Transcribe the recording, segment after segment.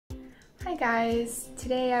Hi guys!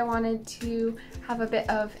 Today I wanted to have a bit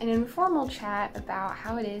of an informal chat about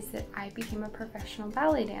how it is that I became a professional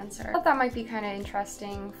ballet dancer. I thought that might be kind of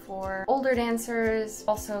interesting for older dancers,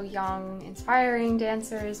 also young, inspiring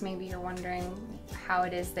dancers. Maybe you're wondering how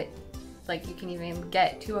it is that you can even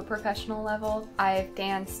get to a professional level. I've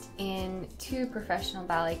danced in 2 professional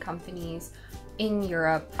ballet companies in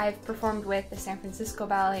Europe. I've performed with the San Francisco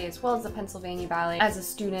Ballet as well as the Pennsylvania Ballet as a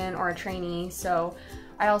student or a trainee, so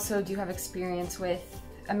I also do have experience with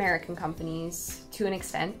American companies to an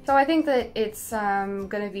extent. So I think that it's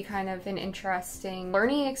gonna be kind of an interesting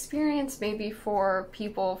learning experience maybe for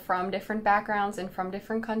people from different backgrounds and from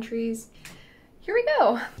different countries. Here we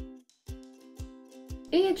go!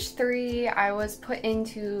 Age 3, I was put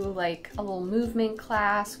into like a little movement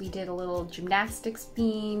class. We did a little gymnastics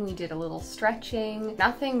beam, we did a little stretching.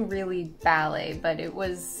 Nothing really ballet, but it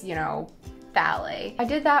was, you know, ballet. I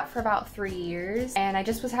did that for about 3 years and I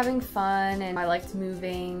just was having fun and I liked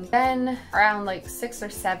moving. Then around like 6 or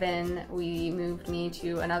 7, we moved me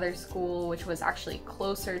to another school which was actually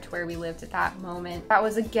closer to where we lived at that moment. That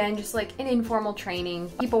was again just like an informal training.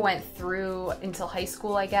 People went through until high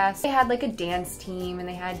school, I guess. They had like a dance team and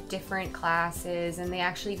they had different classes and they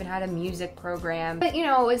actually even had a music program. But you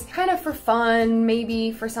know, it was kind of for fun,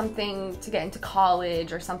 maybe for something to get into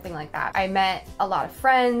college or something like that. I met a lot of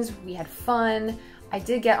friends, we had fun. I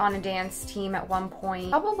did get on a dance team at one point,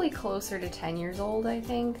 probably closer to 10 years old, I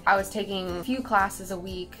think. I was taking a few classes a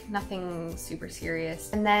week, nothing super serious.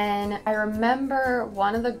 And then I remember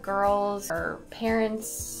one of the girls, her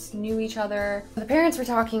parents knew each other. The parents were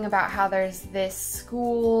talking about how there's this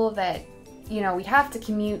school that, you know, we'd have to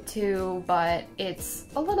commute to, but it's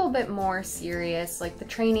a little bit more serious. Like the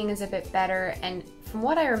training is a bit better, and from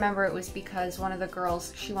what I remember, it was because one of the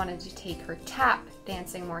girls, she wanted to take her tap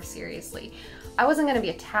dancing more seriously. I wasn't gonna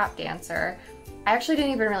be a tap dancer. I actually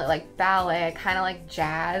didn't even really like ballet. I kind of like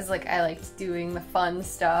jazz. Like I liked doing the fun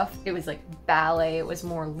stuff. It was like ballet. It was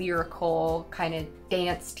more lyrical, kind of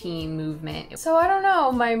dance team movement. So I don't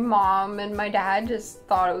know, my mom and my dad just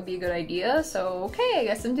thought it would be a good idea, so okay, I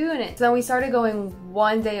guess I'm doing it. So then we started going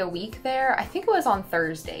 1 day a week there. I think it was on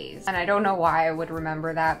Thursdays, and I don't know why I would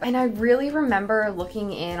remember that. And I really remember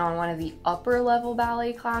looking in on one of the upper level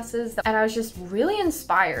ballet classes, and I was just really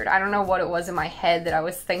inspired. I don't know what it was in my head that I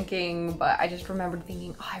was thinking, but I just remembered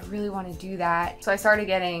thinking, oh, I really want to do that. So I started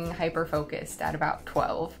getting hyper focused at about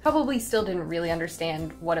 12. Probably still didn't really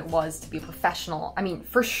understand what it was to be a professional. I mean,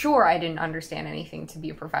 for sure I didn't understand anything to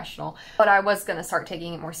be a professional, but I was gonna start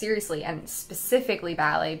taking it more seriously, and specifically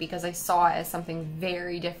ballet, because I saw it as something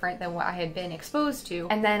very different than what I had been exposed to.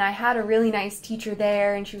 And then I had a really nice teacher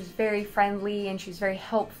there, and she was very friendly and she was very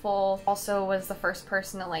helpful. Also was the first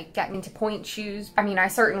person to like get me into point shoes. I mean, I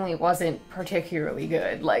certainly wasn't particularly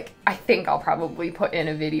good. Like, I think I'll probably put in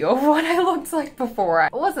a video of what I looked like before. I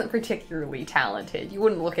wasn't particularly talented. You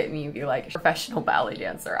wouldn't look at me and be like a professional ballet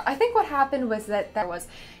dancer. I think what happened was that there was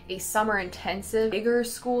a summer intensive, bigger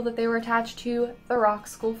school that they were attached to, the Rock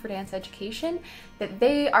School for Dance Education, that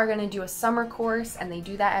they are gonna do a summer course, and they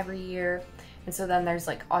do that every year. And so then there's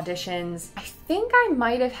like auditions. I think I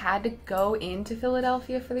might have had to go into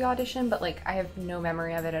Philadelphia for the audition, but like I have no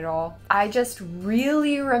memory of it at all. I just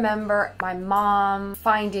really remember my mom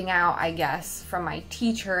finding out, I guess, from my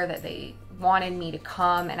teacher that they wanted me to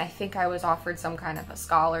come, and I think I was offered some kind of a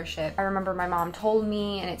scholarship. I remember my mom told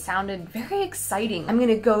me, and it sounded very exciting. I'm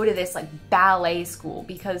gonna go to this like ballet school,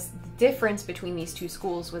 because the difference between these 2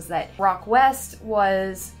 schools was that Rock West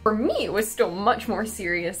was, for me, it was still much more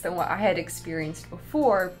serious than what I had experienced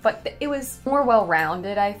before, but it was more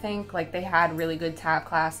well-rounded, I think. Like they had really good tap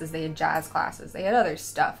classes, they had jazz classes, they had other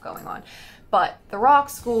stuff going on. But the Rock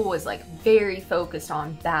School was like very focused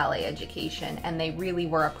on ballet education, and they really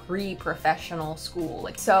were a pre-professional school.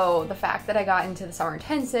 Like, so the fact that I got into the summer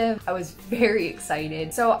intensive, I was very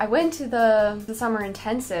excited. So I went to the summer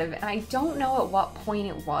intensive, and I don't know at what point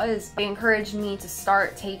it was. They encouraged me to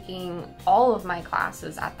start taking all of my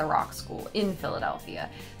classes at the Rock School in Philadelphia.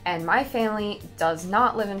 And my family does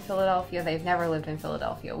not live in Philadelphia. They've never lived in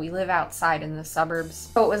Philadelphia. We live outside in the suburbs.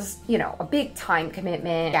 So it was, you know, a big time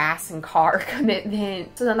commitment, gas and car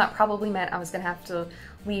commitment. So then that probably meant I was gonna have to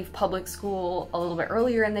leave public school a little bit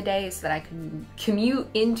earlier in the day so that I could commute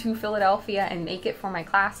into Philadelphia and make it for my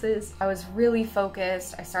classes. I was really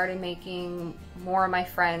focused. I started making more of my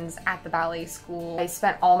friends at the ballet school. I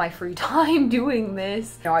spent all my free time doing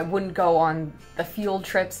this. You know, I wouldn't go on the field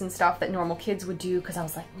trips and stuff that normal kids would do because I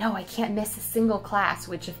was like, no, I can't miss a single class,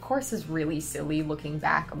 which of course is really silly looking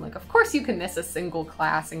back. I'm like, of course you can miss a single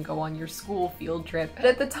class and go on your school field trip. But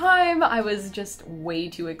at the time, I was just way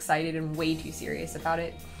too excited and way too serious about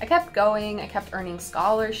it. I kept going, I kept earning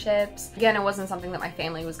scholarships. Again, it wasn't something that my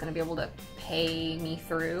family was gonna be able to pay me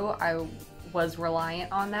through. I was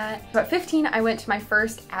reliant on that. So at 15, I went to my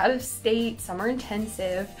first out-of-state summer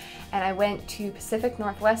intensive, and I went to Pacific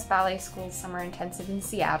Northwest Ballet School's summer intensive in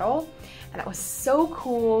Seattle, and it was so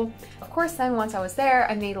cool. Of course, then once I was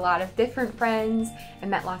there, I made a lot of different friends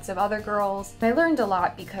and met lots of other girls. And I learned a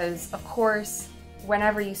lot because, of course,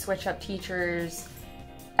 whenever you switch up teachers,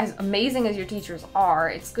 as amazing as your teachers are,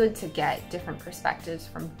 it's good to get different perspectives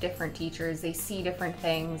from different teachers. They see different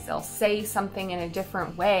things, they'll say something in a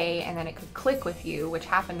different way, and then it could click with you, which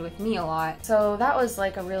happened with me a lot. So that was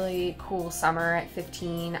like a really cool summer at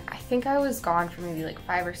 15. I think I was gone for maybe like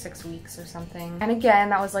 5 or 6 weeks or something. And again,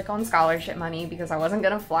 that was like on scholarship money because I wasn't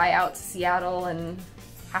gonna fly out to Seattle and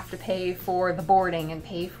have to pay for the boarding and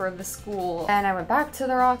pay for the school. And I went back to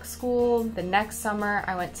the rock school. The next summer,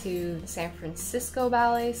 I went to the San Francisco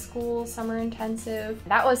Ballet School summer intensive.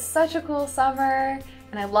 That was such a cool summer,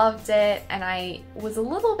 and I loved it, and I was a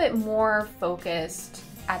little bit more focused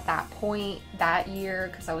at that point that year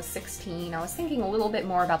because I was 16. I was thinking a little bit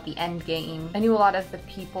more about the end game. I knew a lot of the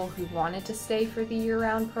people who wanted to stay for the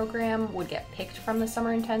year-round program would get picked from the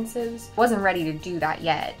summer intensives. Wasn't ready to do that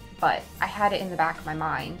yet, but I had it in the back of my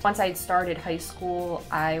mind. Once I had started high school,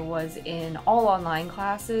 I was in all online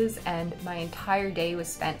classes, and my entire day was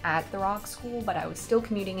spent at the rock school, but I was still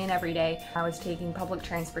commuting in every day. I was taking public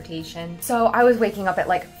transportation. So I was waking up at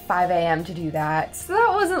like 5 a.m. to do that. So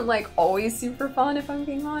that wasn't like always super fun, if I'm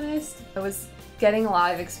being honest. I was getting a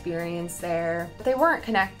lot of experience there. But they weren't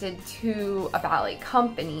connected to a ballet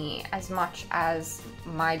company as much as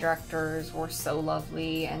my directors were so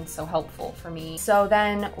lovely and so helpful for me. So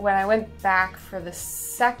then when I went back for the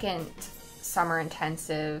second summer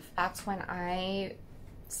intensive, that's when I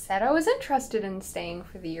said I was interested in staying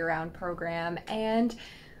for the year-round program, and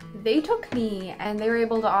they took me, and they were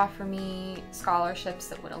able to offer me scholarships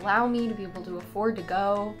that would allow me to be able to afford to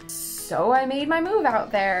go. So I made my move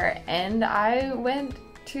out there, and I went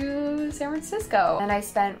to San Francisco, and I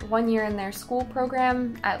spent 1 year in their school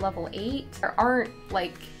program at level 8. There aren't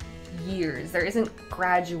like years, there isn't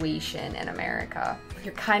graduation in America.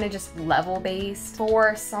 You're kind of just level based.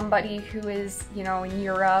 For somebody who is, you know, in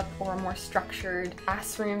Europe or a more structured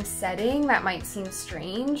classroom setting, that might seem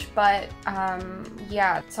strange, but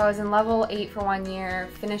yeah. So I was in level 8 for 1 year,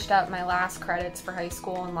 finished up my last credits for high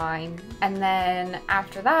school online, and then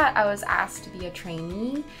after that I was asked to be a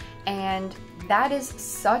trainee, and that is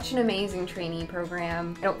such an amazing trainee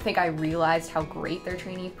program. I don't think I realized how great their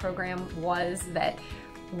trainee program was, that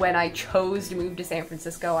when I chose to move to San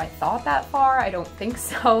Francisco, I thought that far. I don't think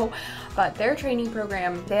so. But their trainee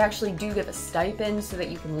program, they actually do give a stipend so that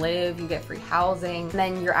you can live, you get free housing, and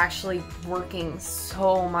then you're actually working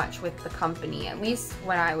so much with the company, at least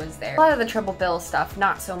when I was there. A lot of the triple bill stuff,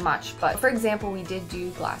 not so much, but for example, we did do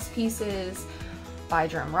glass pieces, by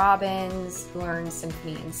Jerome Robbins, learned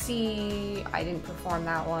Symphony in C. I didn't perform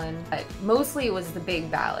that one, but mostly it was the big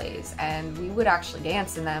ballets, and we would actually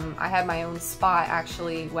dance in them. I had my own spot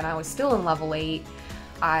actually when I was still in level 8.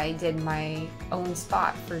 I did my own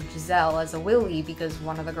spot for Giselle as a Willie because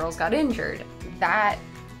one of the girls got injured. That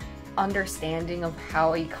understanding of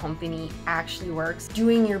how a company actually works,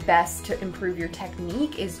 doing your best to improve your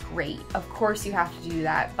technique is great. Of course you have to do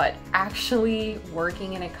that, but actually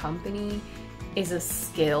working in a company is a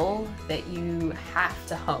skill that you have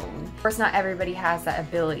to hone. Of course, not everybody has that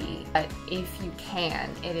ability, but if you can,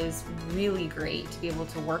 it is really great to be able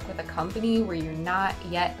to work with a company where you're not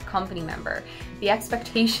yet a company member. The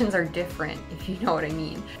expectations are different, if you know what I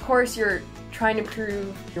mean. Of course, you're trying to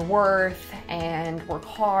prove your worth and work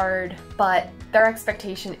hard, but their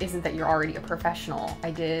expectation isn't that you're already a professional.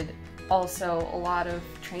 I did also a lot of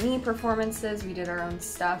trainee performances. We did our own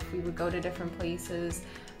stuff. We would go to different places.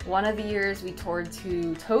 One of the years we toured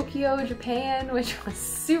to Tokyo, Japan, which was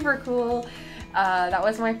super cool. That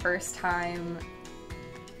was my first time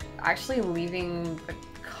actually leaving the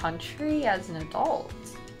country as an adult.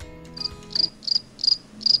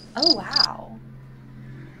 Oh wow.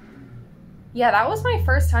 Yeah, that was my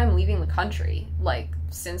first time leaving the country, like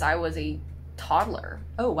since I was a toddler.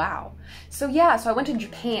 Oh wow. So yeah, so I went to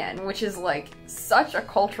Japan, which is like such a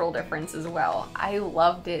cultural difference as well. I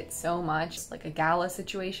loved it so much. It's like a gala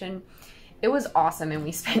situation, it was awesome, and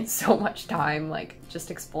we spent so much time like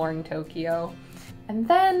just exploring Tokyo. And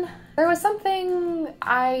then there was something,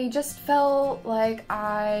 I just felt like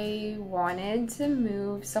I wanted to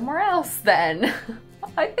move somewhere else then.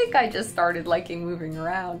 I think I just started liking moving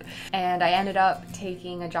around. And I ended up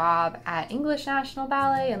taking a job at English National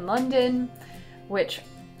Ballet in London, which,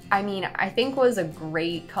 I mean, I think was a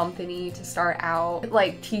great company to start out. It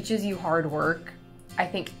like teaches you hard work. I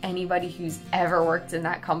think anybody who's ever worked in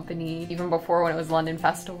that company, even before when it was London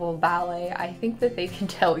Festival of Ballet, I think that they can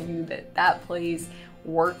tell you that that place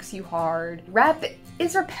works you hard. Rep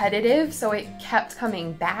is repetitive, so it kept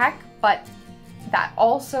coming back, but that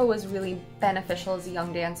also was really beneficial as a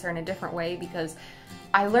young dancer in a different way, because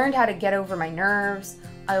I learned how to get over my nerves.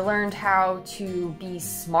 I learned how to be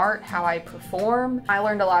smart, how I perform. I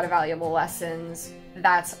learned a lot of valuable lessons.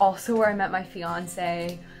 That's also where I met my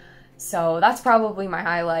fiance. So that's probably my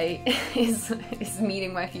highlight, is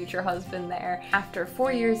meeting my future husband there. After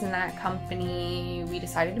 4 years in that company, we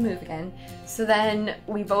decided to move again. So then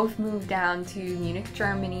we both moved down to Munich,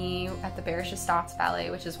 Germany at the Bayerisches Staatsballett,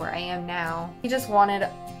 which is where I am now. We just wanted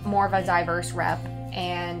more of a diverse rep,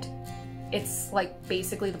 and it's like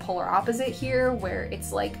basically the polar opposite here, where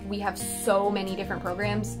it's like we have so many different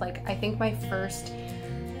programs. Like I think my first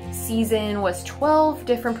season was 12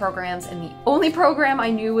 different programs, and the only program I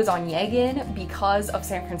knew was on Yegin because of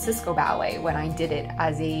San Francisco Ballet when I did it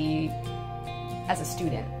as a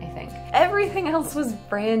student, I think. Everything else was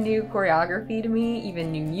brand new choreography to me,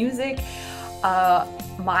 even new music.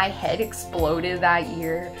 My head exploded that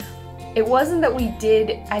year. It wasn't that we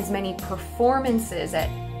did as many performances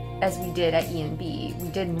as we did at ENB. We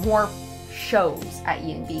did more shows at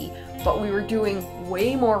ENB, but we were doing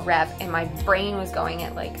way more rep, and my brain was going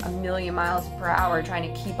at like 1,000,000 miles per hour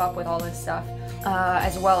trying to keep up with all this stuff,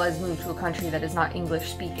 as well as move to a country that is not English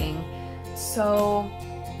speaking. So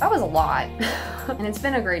that was a lot. And it's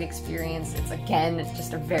been a great experience. It's again, it's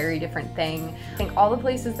just a very different thing. I think all the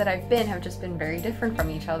places that I've been have just been very different from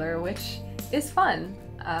each other, which is fun.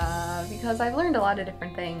 Because I've learned a lot of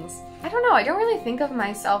different things. I don't know, I don't really think of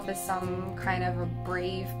myself as some kind of a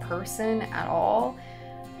brave person at all,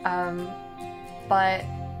 but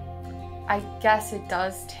I guess it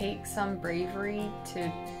does take some bravery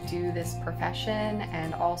to do this profession,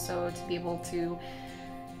 and also to be able to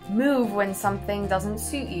move when something doesn't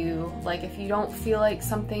suit you. Like if you don't feel like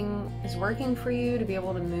something is working for you, to be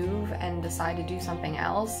able to move and decide to do something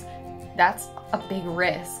else, that's a big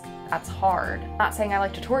risk. That's hard. I'm not saying I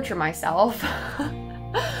like to torture myself,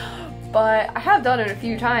 but I have done it a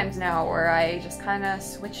few times now where I just kind of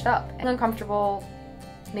switched up. And uncomfortable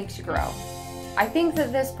makes you grow. I think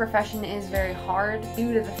that this profession is very hard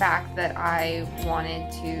due to the fact that I wanted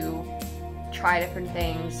to try different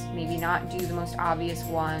things, maybe not do the most obvious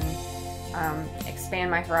one, expand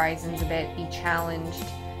my horizons a bit, be challenged.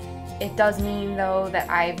 It does mean though that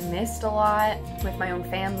I've missed a lot with my own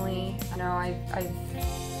family. I know I've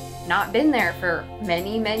not been there for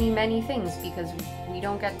many things because we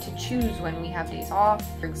don't get to choose when we have days off.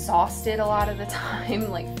 We're exhausted a lot of the time,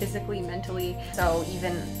 like physically, mentally. So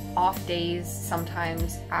even off days,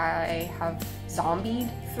 sometimes I have zombied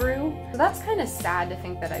through. So that's kind of sad to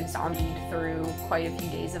think that I've zombied through quite a few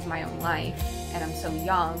days of my own life, and I'm so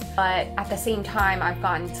young. But at the same time, I've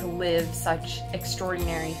gotten to live such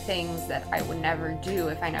extraordinary things that I would never do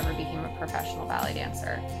if I never became a professional ballet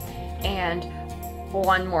dancer. And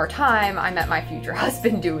one more time, I met my future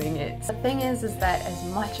husband doing it. The thing is that as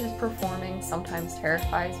much as performing sometimes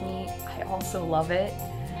terrifies me, I also love it.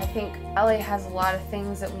 I think ballet has a lot of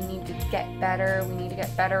things that we need to get better. We need to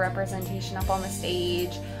get better representation up on the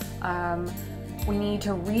stage. We need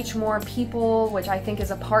to reach more people, which I think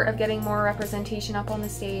is a part of getting more representation up on the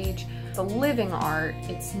stage. It's a living art.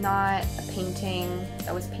 It's not a painting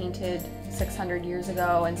that was painted 600 years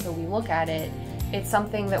ago, and so we look at it. It's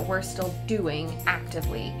something that we're still doing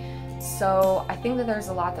actively. So I think that there's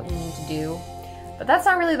a lot that we need to do. But that's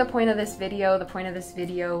not really the point of this video. The point of this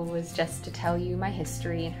video was just to tell you my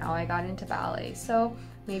history and how I got into ballet. So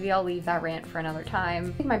maybe I'll leave that rant for another time.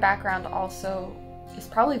 I think my background also is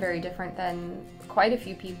probably very different than quite a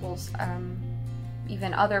few people's,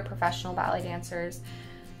 even other professional ballet dancers,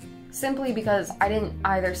 simply because I didn't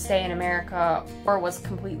either stay in America or was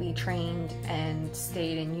completely trained and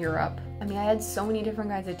stayed in Europe. I mean, I had so many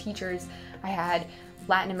different kinds of teachers. I had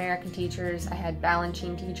Latin American teachers, I had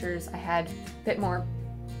Balanchine teachers, I had a bit more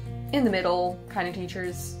in the middle kind of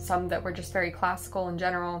teachers, some that were just very classical in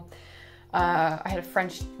general. I had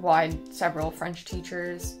I had several French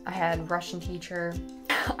teachers, I had a Russian teacher,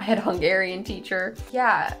 I had a Hungarian teacher.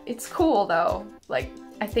 Yeah, it's cool though. Like,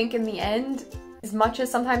 I think in the end, As much as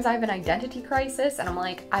sometimes I have an identity crisis and I'm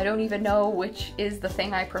like, I don't even know which is the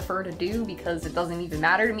thing I prefer to do because it doesn't even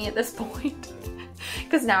matter to me at this point.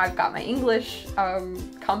 Because now I've got my English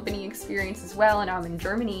company experience as well, and I'm in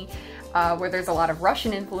Germany where there's a lot of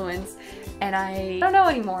Russian influence, and I don't know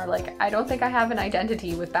anymore. Like, I don't think I have an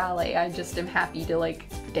identity with ballet. I just am happy to like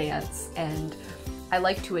dance, and I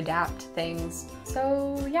like to adapt things.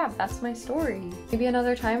 So yeah, that's my story. Maybe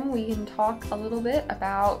another time we can talk a little bit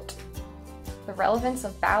about the relevance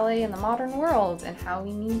of ballet in the modern world and how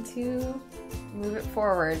we need to move it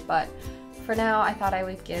forward. But for now, I thought I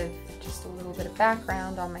would give just a little bit of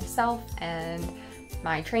background on myself and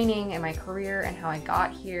my training and my career and how I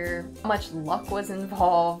got here. How much luck was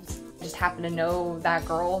involved. I just happened to know that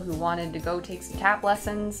girl who wanted to go take some tap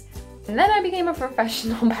lessons. And then I became a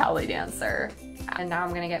professional ballet dancer. And now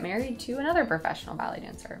I'm gonna get married to another professional ballet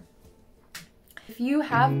dancer. If you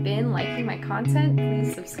have been liking my content,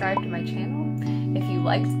 please subscribe to my channel. If you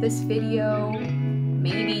liked this video,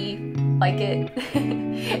 maybe like it.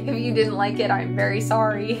 If you didn't like it, I'm very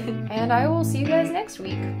sorry. And I will see you guys next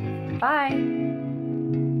week. Bye!